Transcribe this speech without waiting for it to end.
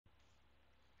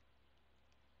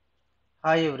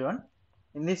Hi everyone.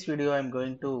 In this video I am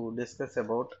going to discuss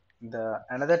about the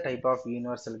another type of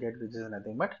universal gate, which is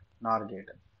nothing but NOR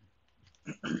gate.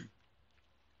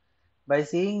 By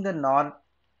seeing the NOR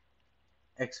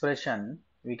expression,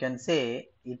 we can say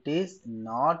it is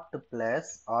not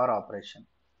plus OR operation.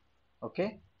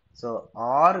 Okay. So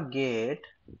OR gate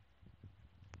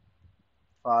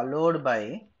followed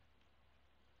by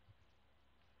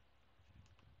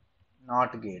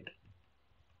NOT gate.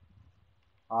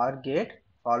 OR gate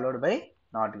followed by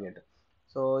NOT gate.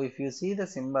 So if you see the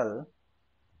symbol,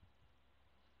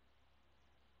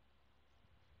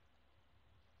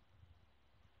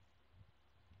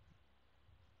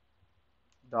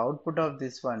 the output of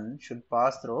this one should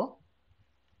pass through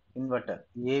inverter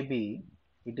AB.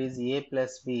 It is A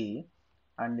plus B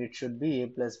and it should be A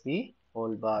plus B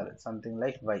whole bar, something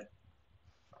like Y.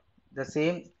 The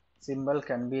same symbol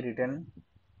can be written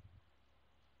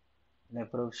in a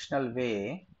professional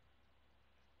way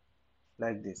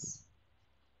like this.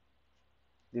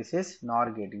 This is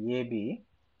NOR gate AB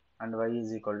and Y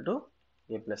is equal to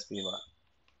A plus B bar.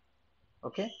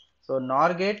 Okay. So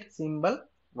NOR gate symbol,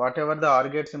 whatever the OR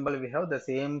gate symbol we have, the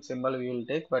same symbol we will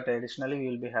take, but additionally we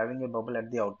will be having a bubble at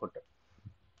the output.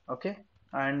 Okay.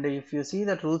 And if you see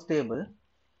the truth table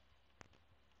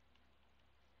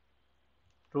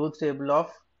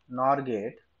of NOR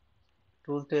gate,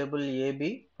 truth table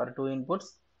AB for two inputs,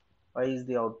 Y is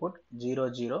the output,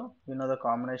 0 0. You know the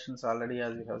combinations already,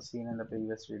 as we have seen in the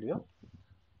previous video.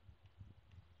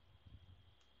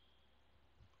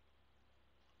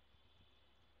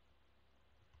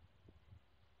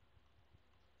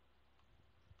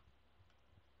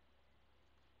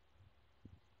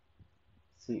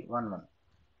 See 1 1.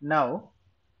 Now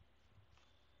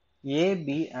A,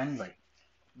 B and Y.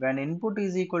 When input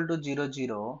is equal to 0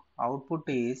 0, output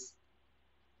is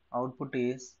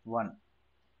 1,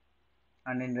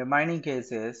 and in remaining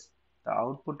cases the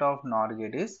output of NOR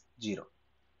gate is 0.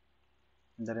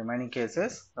 In the remaining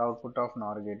cases the output of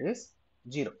NOR gate is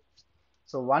 0.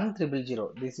 So 1 0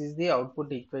 0. This is the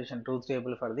output equation, truth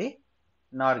table for the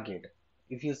NOR gate.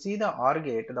 If you see the OR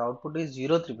gate, the output is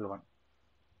 0 1 1.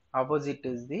 Opposite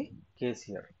is the case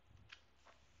here.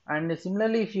 And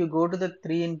similarly, if you go to the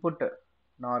 3 input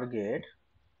NOR gate,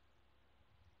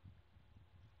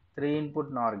 3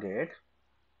 input NOR gate,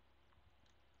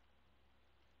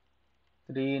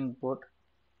 3 input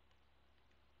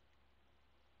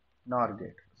NOR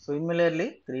gate.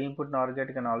 Similarly, 3 input NOR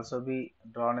gate can also be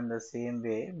drawn in the same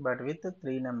way, but with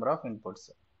 3 number of inputs,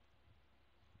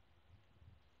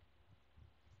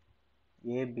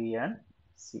 A, B and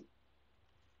C.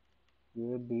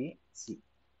 A, B, C.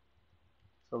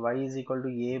 So Y is equal to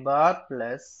A bar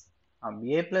plus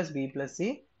A plus B plus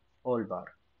C whole bar.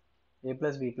 A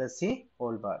plus B plus C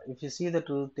whole bar. If you see the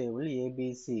truth table, A,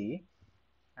 B, C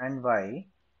and Y,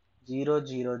 0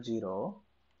 0 0,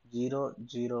 0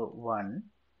 0 1,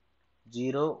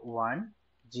 0 1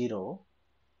 0,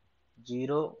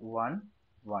 0 1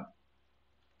 1,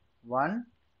 1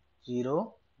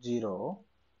 0 0,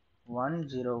 1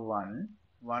 0 1,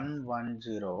 1 1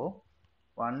 0,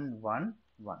 1 1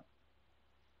 1.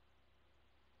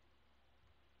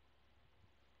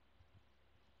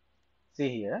 See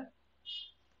here,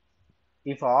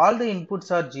 if all the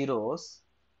inputs are zeros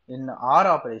in OR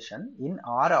operation,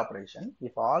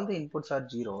 if all the inputs are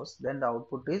zeros, then the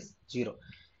output is 0.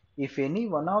 If any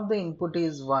one of the input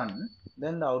is 1,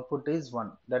 then the output is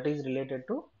 1. That is related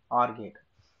to OR gate.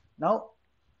 Now,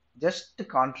 just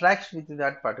contrast with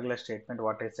that particular statement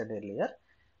what I said earlier.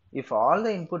 If all the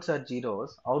inputs are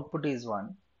zeros, output is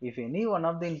 1. If any one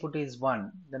of the input is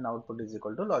 1, then output is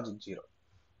equal to logic 0.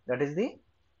 That is the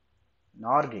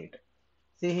NOR gate.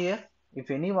 See here, if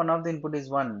any one of the input is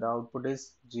 1, the output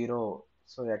is 0.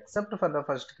 So except for the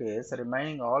first case,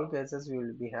 remaining all cases we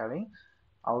will be having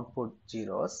output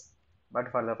zeros.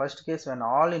 But for the first case, when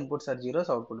all inputs are zeros,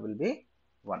 output will be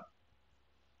 1.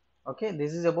 Okay,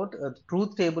 this is about a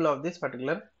truth table of this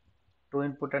particular 2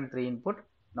 input and 3 input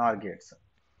NOR gates.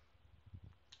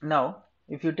 Now,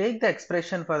 if you take the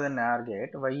expression for the NOR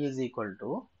gate, Y is equal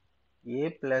to A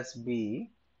plus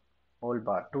B whole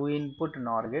bar, 2 input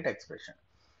NOR gate expression.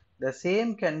 The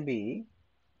same can be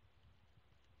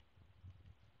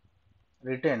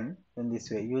written in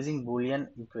this way using Boolean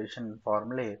equation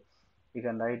formula. We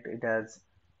can write it as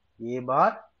A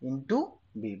bar into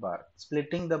B bar,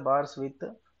 splitting the bars with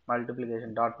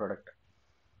multiplication dot product.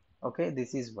 Okay,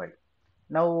 this is Y.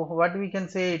 Now what we can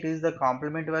say, it is the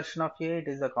complement version of A, it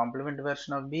is the complement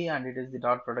version of B, and it is the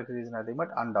dot product is nothing but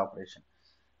AND operation.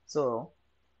 So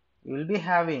you will be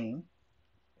having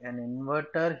an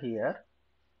inverter here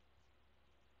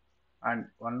and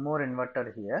one more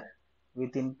inverter here,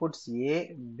 with inputs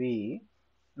A, B.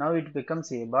 Now it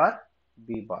becomes A bar,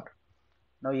 B bar.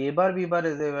 Now A bar, B bar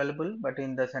is available, but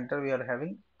in the center we are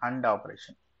having AND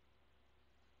operation.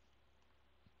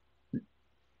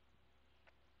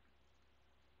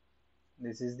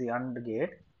 This is the AND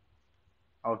gate.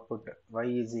 Output Y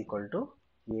is equal to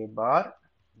A bar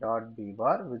dot B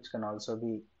bar, which can also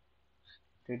be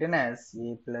written as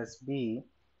A plus B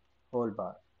whole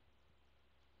bar.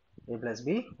 A plus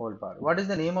B whole bar. What is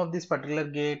the name of this particular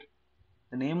gate?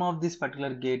 The name of this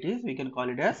particular gate is, we can call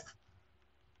it as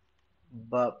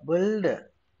bubbled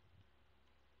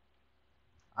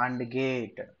AND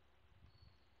gate.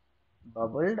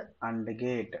 Bubbled AND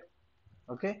gate.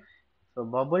 Okay. So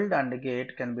bubbled AND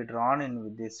gate can be drawn in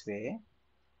with this way.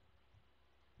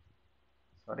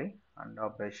 Sorry, AND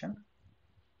operation.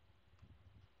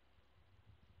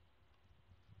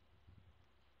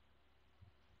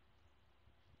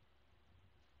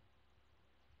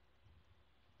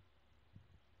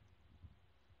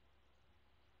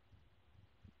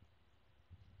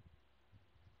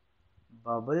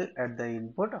 Bubble at the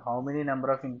input. How many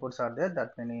number of inputs are there?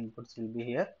 That many inputs will be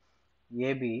here.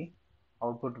 AB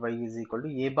output Y is equal to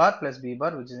A bar plus B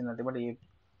bar, which is nothing but A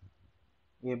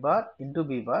bar into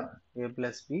B bar, A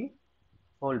plus B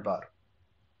whole bar.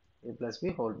 A plus B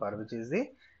whole bar, which is the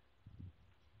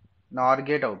NOR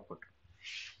gate output.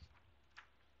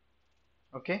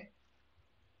 Okay.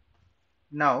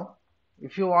 Now,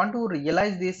 if you want to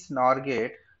realize this NOR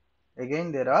gate,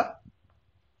 again there are,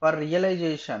 for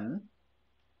realization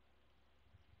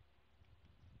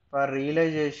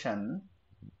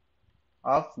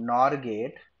of NOR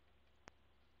gate,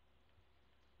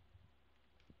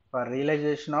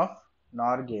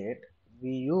 we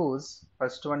use,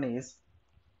 first one is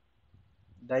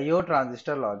diode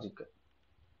transistor logic.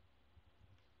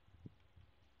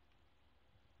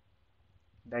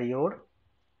 Diode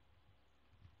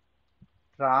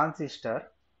transistor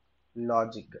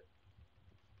logic.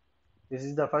 This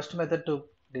is the first method to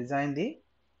design the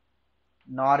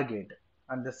NOR gate,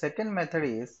 and the second method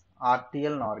is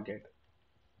RTL NOR gate.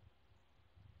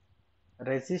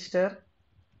 Resistor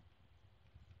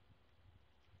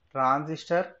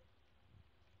transistor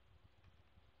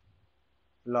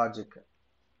logic.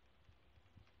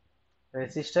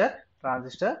 Resistor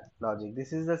transistor logic.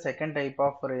 This is the second type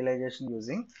of realization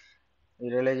using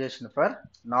realization for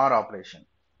NOR operation.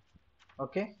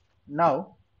 Okay.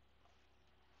 Now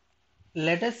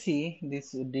let us see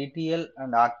this DTL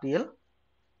and RTL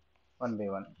one by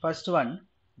one. First one,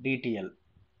 DTL,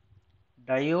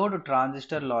 diode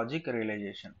transistor logic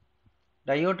realization.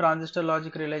 Diode transistor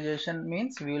logic realization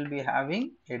means we will be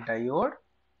having a diode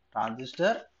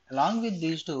transistor. Along with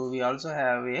these two, we also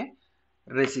have a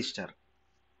resistor.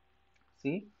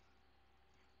 See,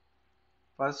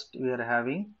 first we are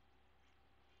having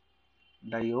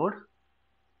diode,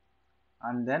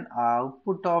 and then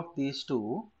output of these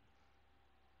two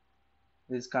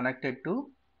is connected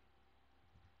to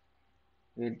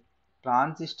a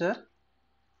transistor.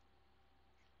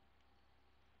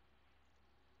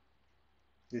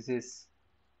 This is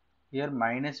here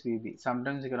minus VB.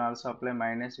 Sometimes you can also apply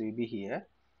minus VB here,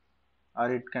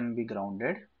 or it can be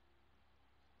grounded.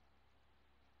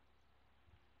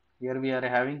 Here we are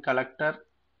having collector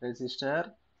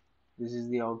resistor. This is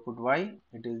the output Y.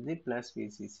 It is the plus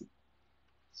VCC.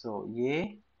 So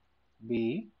A,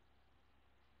 B,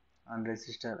 and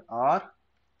resistor R,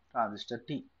 transistor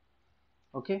T.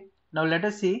 Okay. Now let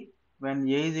us see, when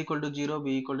A is equal to 0,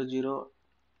 B equal to 0,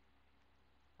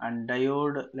 and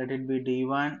diode, let it be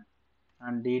D1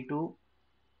 and D2,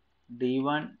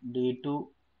 D1, D2,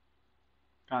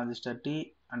 transistor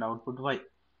T, and output Y.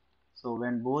 So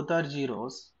when both are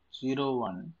zeros, 0,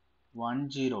 1,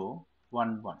 1, 0,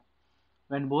 1, 1.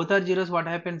 When both are zeros, what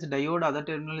happens? Diode other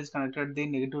terminal is connected to the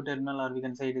negative terminal, or we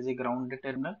can say it is a grounded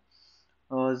terminal.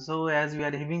 So as we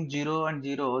are having 0 and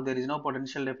 0, there is no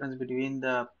potential difference between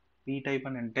the P type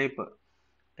and N type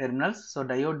terminals. So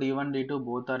diode D1, D2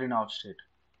 both are in off state.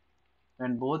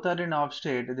 When both are in off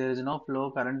state, there is no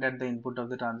flow current at the input of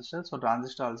the transistor. So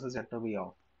transistor also set to be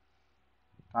off.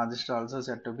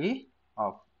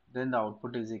 Then the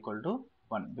output is equal to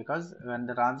 1, because when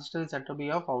the transistor is set to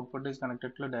be off, output is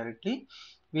connected to directly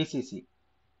VCC.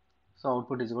 So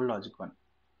output is equal to logic 1.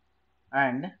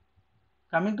 And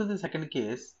coming to the second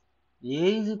case,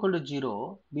 A is equal to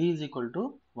 0, B is equal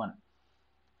to 1.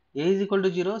 A is equal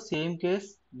to 0, same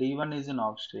case, D1 is in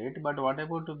off state. But what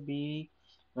about B?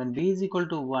 When B is equal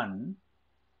to 1,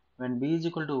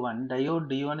 diode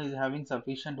D1 is having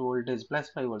sufficient voltage, plus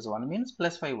 5 volts. 1 means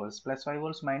plus 5 volts. Plus 5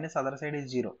 volts minus other side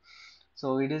is 0.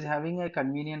 So it is having a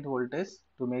convenient voltage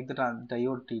to make the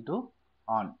diode T2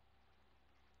 on.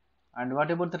 And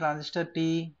what about the transistor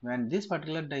T? When this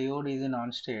particular diode is in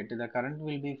on state, the current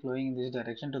will be flowing in this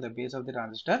direction to the base of the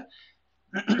transistor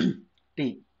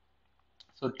T.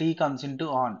 So T comes into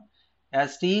on.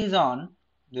 As T is on,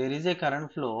 there is a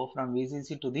current flow from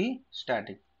VCC to the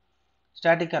static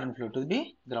current flow to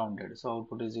be grounded. So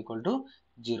output is equal to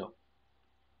 0.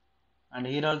 And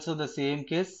here also the same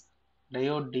case,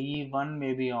 diode D1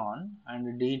 may be on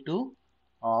and D2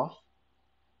 off.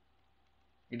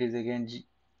 It is again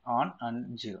on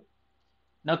and 0.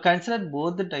 Now consider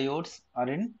both the diodes are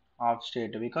in off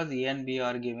state because A and B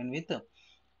are given with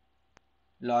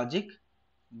logic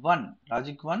 1.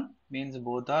 Logic 1 means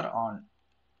both are on.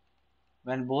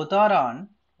 When both are on,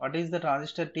 what is the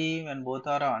transistor T? When both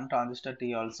are on, transistor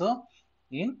T also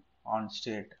in on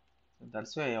state. So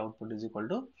that's why output is equal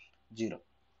to 0.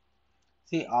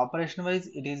 See, operation wise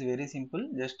it is very simple,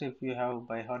 just if you have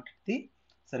by heart the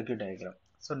circuit diagram.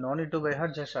 So no need to by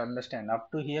heart, just understand.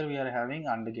 Up to here we are having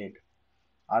AND gate.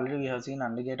 Already we have seen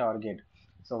AND gate, OR gate.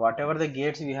 So whatever the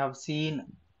gates we have seen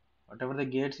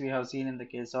in the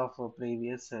case of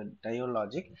previous diode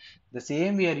logic, the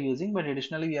same we are using, but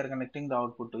additionally we are connecting the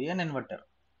output to an inverter.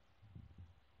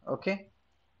 Okay,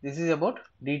 this is about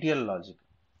DTL logic.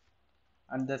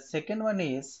 And the second one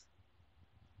is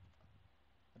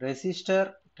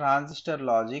resistor transistor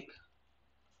logic.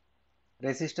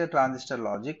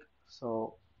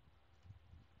 So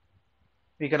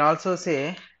we can also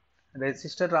say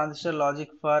resistor transistor logic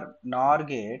for NOR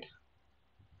gate.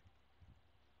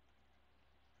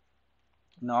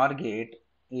 NOR gate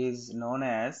is known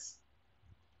as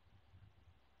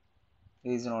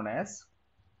negative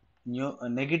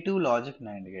logic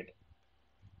NAND gate.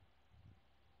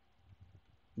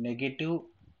 Negative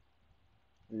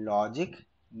logic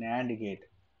NAND gate.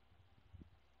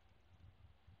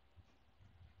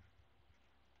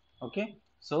 Okay,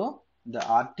 so the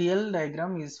RTL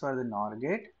diagram is for the NOR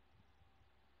gate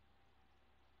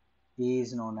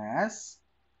is known as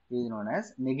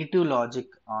negative logic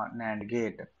NAND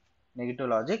gate. Negative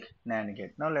logic NAND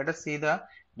gate. Now let us see the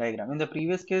diagram. In the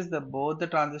previous case, both the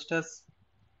transistors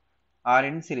are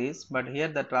in series, but here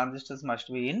the transistors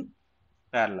must be in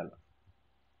parallel.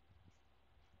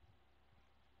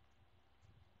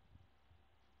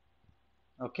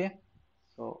 Okay,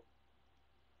 so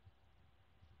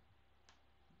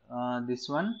this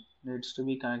one needs to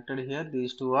be connected here.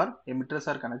 These two emitters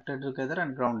are connected together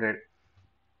and grounded.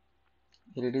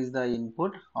 Here it is the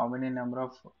input. How many number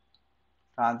of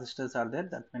transistors are there?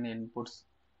 That many inputs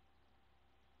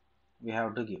we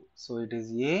have to give. So it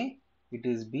is A, it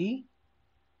is B,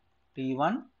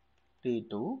 T1,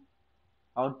 T2.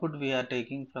 Output we are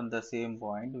taking from the same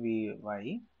point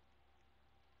Vy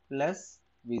plus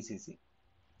Vcc.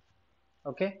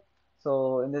 Okay.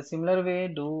 So in the similar way,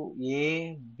 do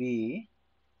A, B,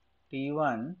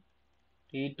 T1,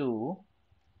 T2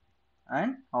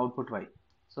 and output Y.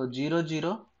 So 0,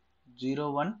 0,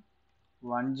 0, 1,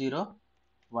 1, 0,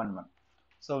 1, 1.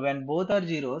 So when both are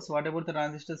zeros, what about the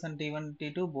transistors and T1 and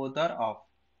T2? Both are off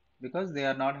because they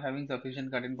are not having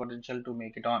sufficient cut-in potential to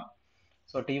make it on.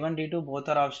 So T1, T2 both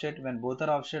are off state. When both are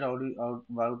off state,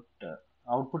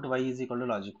 output Y is equal to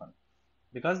logic 1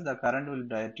 because the current will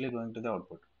directly going to the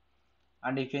output.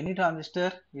 And if any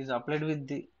transistor is applied with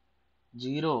the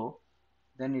 0,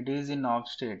 then it is in off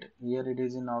state. Here it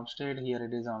is in off state, here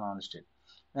it is on state.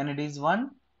 When it is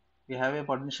 1, we have a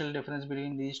potential difference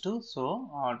between these two, so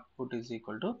output is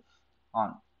equal to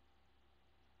on.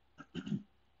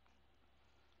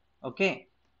 Okay,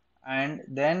 and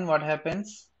then what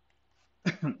happens?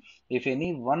 If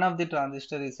any one of the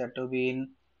transistor is said to be in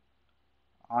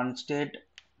on state,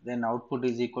 then output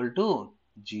is equal to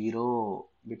 0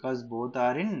 because both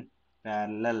are in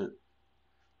parallel.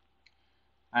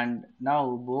 And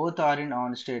now both are in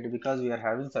on state because we are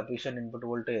having sufficient input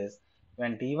voltage.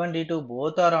 When T1, T2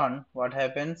 both are on, what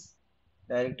happens?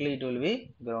 Directly it will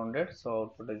be grounded, so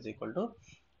output is equal to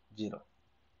 0.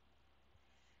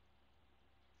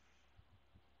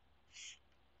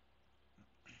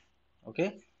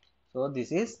 Okay, so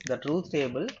this is the truth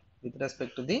table with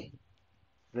respect to the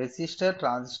resistor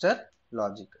transistor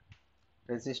logic.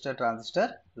 Resistor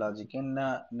transistor logic in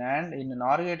NAND, in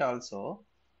NOR gate also.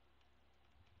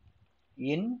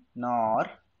 In NOR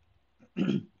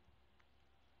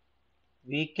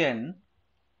we can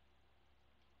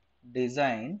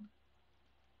design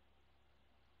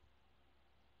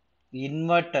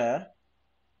inverter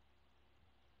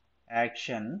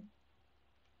action.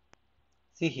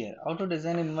 See here, how to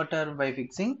design inverter?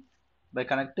 By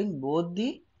connecting both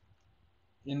the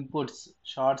inputs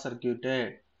short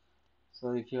circuited.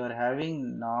 So if you are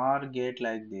having NOR gate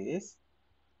like this,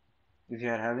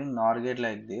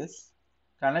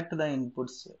 connect the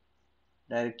inputs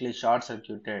directly short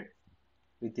circuited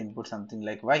with input something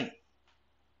like Y.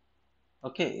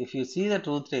 Okay, if you see the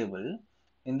truth table,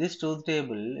 in this truth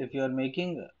table, if you are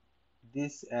making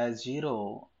this as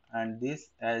 0 and this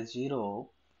as 0,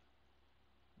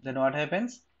 then what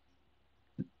happens?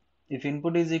 If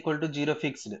input is equal to 0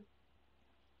 fixed,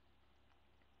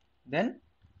 then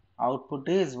output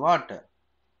is what?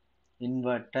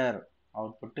 Inverter.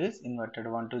 Output is inverted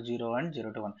 1 to 0 and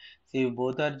 0 to 1. See, if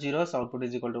both are zeros, output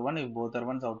is equal to 1. If both are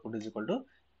ones, output is equal to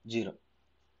 0.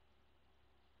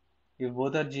 If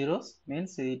both are zeros,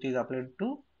 means it is applied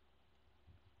to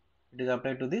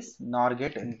this NOR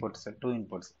gate inputs, two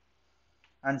inputs.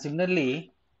 And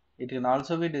similarly, it can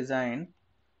also be designed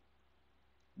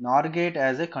NOR gate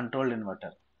as a controlled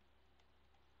inverter.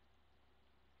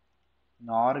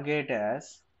 NOR gate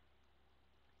as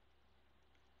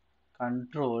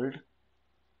controlled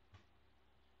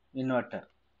inverter.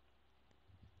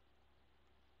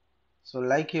 So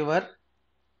like your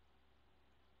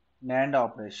NAND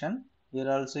operation, here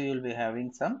also you will be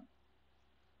having some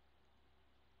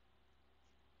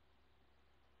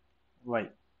Y.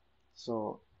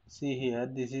 So see here,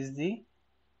 this is the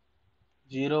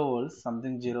 0 volts,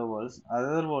 something 0 volts,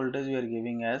 other voltage we are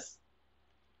giving as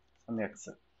some X.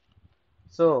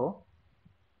 So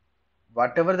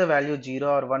whatever the value 0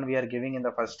 or 1 we are giving in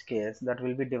the first case, that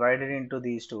will be divided into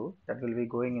these two, that will be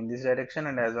going in this direction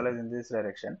and as well as in this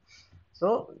direction.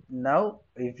 So now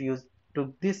if you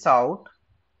took this out,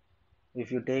 if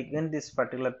you take in this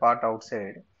particular part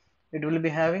outside, it will be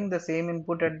having the same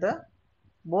input at the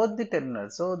both the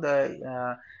terminals. So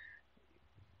the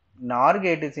NOR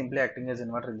gate is simply acting as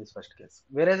inverter in this first case.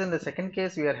 Whereas in the second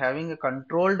case, we are having a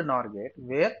controlled NOR gate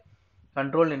where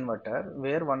controlled inverter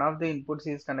where one of the inputs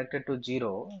is connected to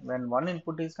 0. When one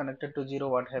input is connected to 0,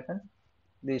 what happens?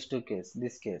 This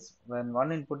case, when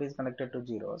one input is connected to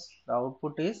zeros, the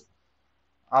output is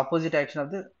opposite action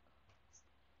of the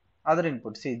other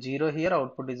input. See, 0 here,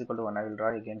 output is equal to 1. I will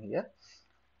draw again here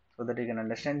so that you can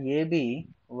understand. AB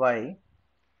Y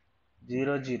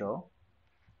 0 0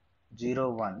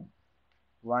 0 1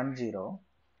 1 0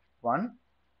 1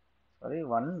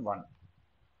 1 1.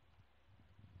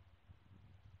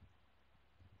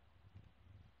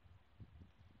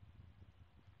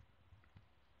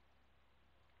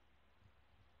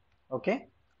 Okay,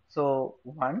 so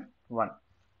 1 1.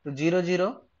 So 0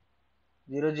 0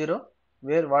 0 0,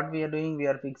 where what we are doing, we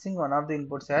are fixing one of the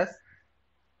inputs as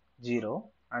 0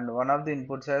 and one of the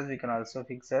inputs as we can also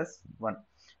fix as 1.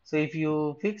 So if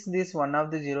you fix this one of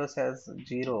the zeros as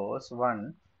zeros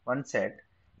 1 set,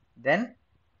 then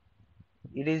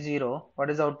it is 0. What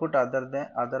is output?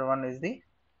 Other one is the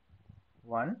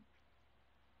 1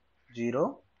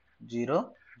 0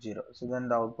 0 0. So then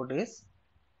the output is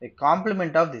a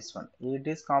complement of this one. It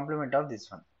is complement of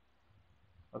this one.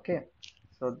 Okay,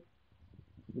 so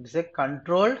it is a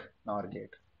controlled NOR gate.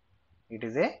 It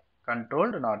is a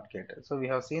controlled NOR gate. So we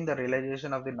have seen the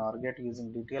realization of the NOR gate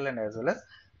using DTL and as well as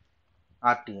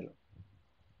RTL.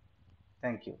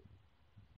 Thank you.